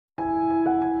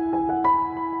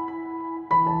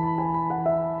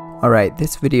Alright,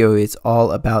 this video is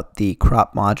all about the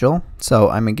crop module.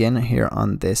 So I'm again here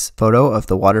on this photo of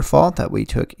the waterfall that we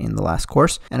took in the last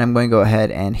course, and I'm going to go ahead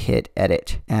and hit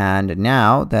edit. And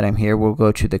now that I'm here, we'll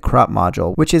go to the crop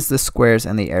module, which is the squares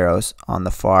and the arrows on the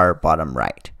far bottom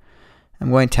right. I'm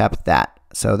going to tap that.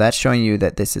 So that's showing you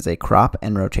that this is a crop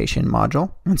and rotation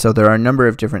module. And so there are a number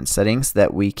of different settings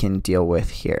that we can deal with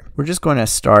here. We're just going to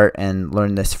start and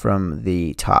learn this from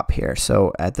the top here.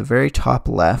 So at the very top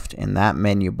left in that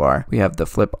menu bar, we have the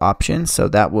flip option. So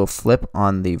that will flip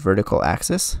on the vertical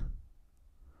axis.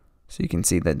 So you can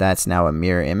see that that's now a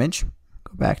mirror image.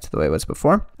 Go back to the way it was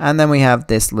before. And then we have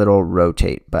this little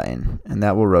rotate button, and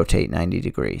that will rotate 90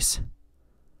 degrees.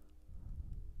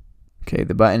 Okay,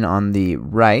 the button on the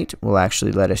right will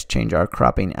actually let us change our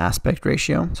cropping aspect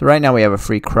ratio. So right now we have a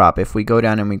free crop. If we go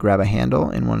down and we grab a handle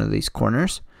in one of these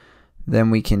corners, then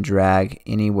we can drag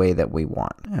any way that we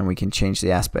want, and we can change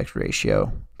the aspect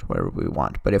ratio to wherever we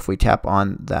want. But if we tap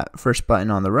on that first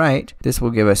button on the right, this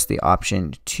will give us the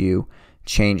option to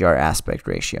change our aspect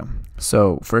ratio.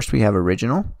 So first we have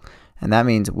original, and that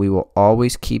means we will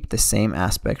always keep the same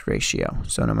aspect ratio.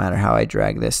 So no matter how I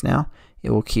drag this now, it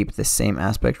will keep the same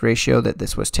aspect ratio that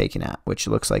this was taken at, which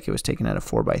looks like it was taken at a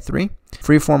 4:3.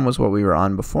 Freeform was what we were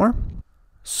on before.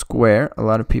 Square, a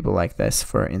lot of people like this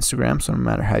for Instagram, so no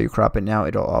matter how you crop it now,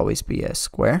 it'll always be a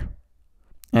square.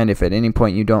 And if at any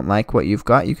point you don't like what you've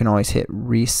got, you can always hit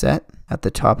reset at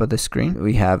the top of the screen.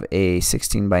 We have a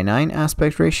 16:9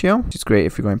 aspect ratio, which is great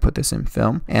if you're going to put this in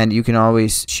film. And you can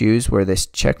always choose where this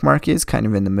check mark is, kind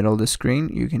of in the middle of the screen.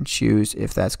 You can choose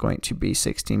if that's going to be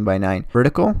 16:9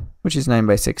 vertical, which is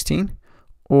 9:16,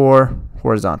 or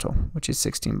horizontal, which is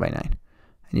 16:9.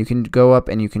 And you can go up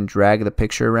and you can drag the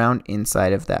picture around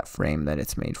inside of that frame that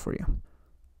it's made for you.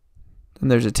 Then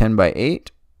there's a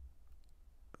 10:8.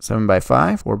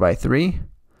 7:5, 4:3,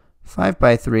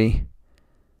 5:3,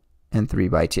 and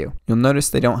 3:2. You'll notice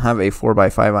they don't have a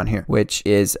 4:5 on here, which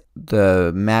is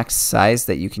the max size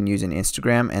that you can use in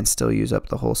Instagram and still use up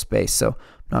the whole space. So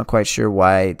I'm not quite sure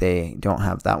why they don't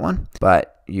have that one,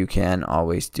 but you can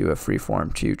always do a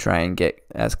freeform to try and get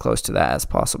as close to that as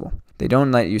possible. They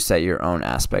don't let you set your own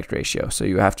aspect ratio, so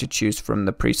you have to choose from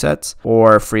the presets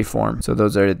or freeform. So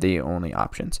those are the only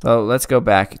options. So let's go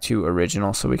back to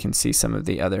original so we can see some of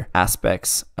the other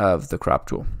aspects of the crop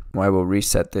tool. I will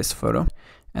reset this photo,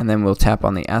 and then we'll tap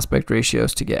on the aspect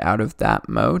ratios to get out of that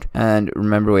mode. And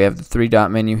remember, we have the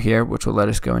 3-dot menu here, which will let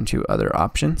us go into other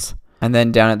options. And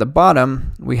then down at the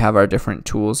bottom, we have our different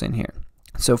tools in here.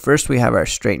 So first we have our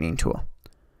straightening tool.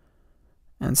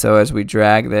 And so as we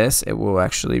drag this, it will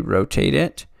actually rotate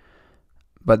it.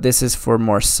 But this is for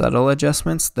more subtle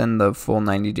adjustments than the full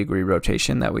 90-degree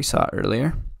rotation that we saw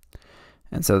earlier.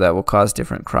 And so that will cause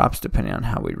different crops depending on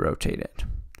how we rotate it.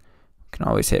 We can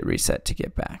always hit reset to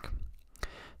get back.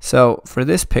 So for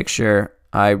this picture,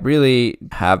 I really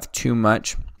have too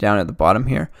much down at the bottom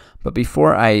here. But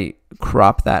before I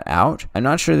crop that out, I'm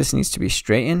not sure this needs to be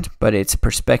straightened, but its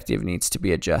perspective needs to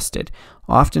be adjusted.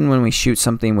 Often when we shoot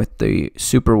something with the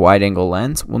super wide angle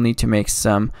lens, we'll need to make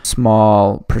some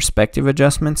small perspective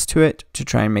adjustments to it to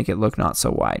try and make it look not so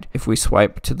wide. If we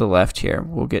swipe to the left here,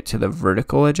 we'll get to the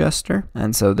vertical adjuster.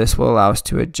 And so this will allow us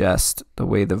to adjust the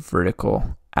way the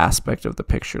vertical aspect of the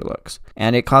picture looks.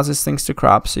 And it causes things to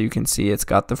crop, so you can see it's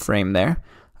got the frame there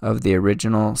of the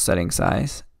original setting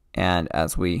size. And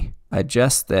as we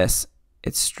adjust this,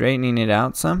 it's straightening it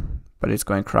out some, but it's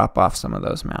going to crop off some of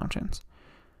those mountains.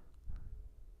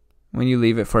 When you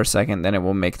leave it for a second, then it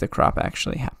will make the crop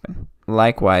actually happen.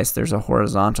 Likewise, there's a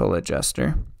horizontal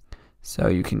adjuster, so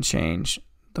you can change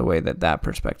the way that that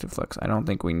perspective looks. I don't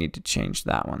think we need to change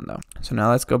that one though. So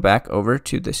now let's go back over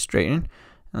to the straighten,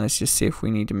 and let's just see if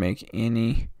we need to make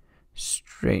any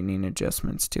straightening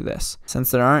adjustments to this.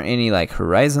 Since there aren't any like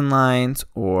horizon lines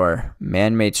or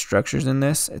man-made structures in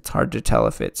this, it's hard to tell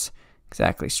if it's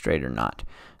exactly straight or not.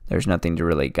 There's nothing to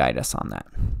really guide us on that.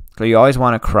 So you always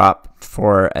want to crop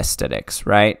for aesthetics,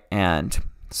 right? And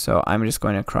so I'm just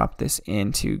going to crop this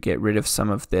in to get rid of some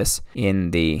of this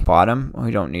in the bottom.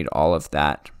 We don't need all of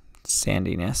that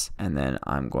sandiness. And then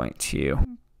I'm going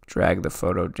to drag the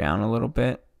photo down a little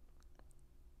bit,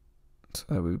 so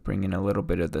that we bring in a little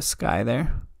bit of the sky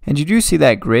there. And you do see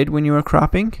that grid when you are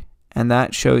cropping, and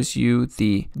that shows you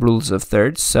the rules of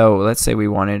thirds. So let's say we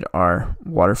wanted our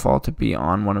waterfall to be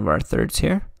on one of our thirds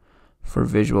here. For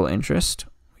visual interest,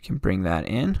 we can bring that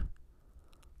in,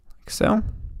 like so. I'm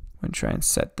going to try and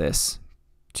set this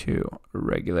to a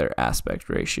regular aspect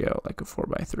ratio, like a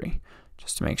 4:3,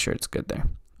 just to make sure it's good there.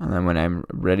 And then when I'm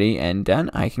ready and done,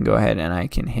 I can go ahead and I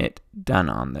can hit done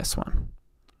on this one.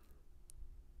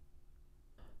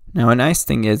 Now a nice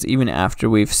thing is, even after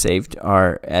we've saved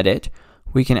our edit,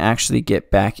 we can actually get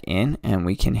back in and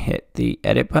we can hit the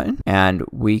edit button and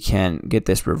we can get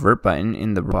this revert button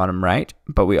in the bottom right,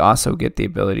 but we also get the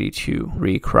ability to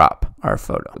recrop our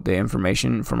photo. The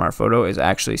information from our photo is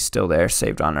actually still there,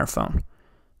 saved on our phone,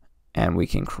 and we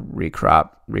can recrop,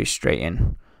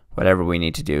 re-straighten, whatever we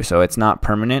need to do. So it's not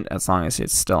permanent as long as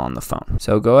it's still on the phone.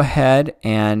 So go ahead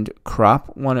and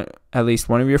crop at least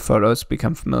one of your photos.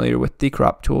 Become familiar with the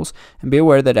crop tools and be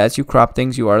aware that as you crop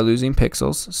things, you are losing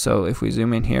pixels. So if we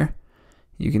zoom in here,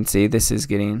 you can see this is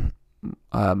getting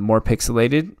more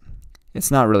pixelated.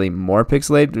 It's not really more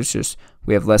pixelated, it's just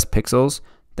we have less pixels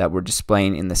that we're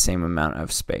displaying in the same amount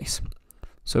of space.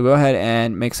 So go ahead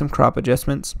and make some crop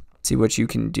adjustments. See what you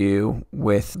can do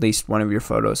with at least one of your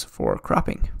photos for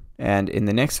cropping. And in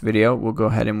the next video, we'll go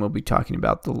ahead and we'll be talking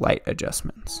about the light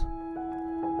adjustments.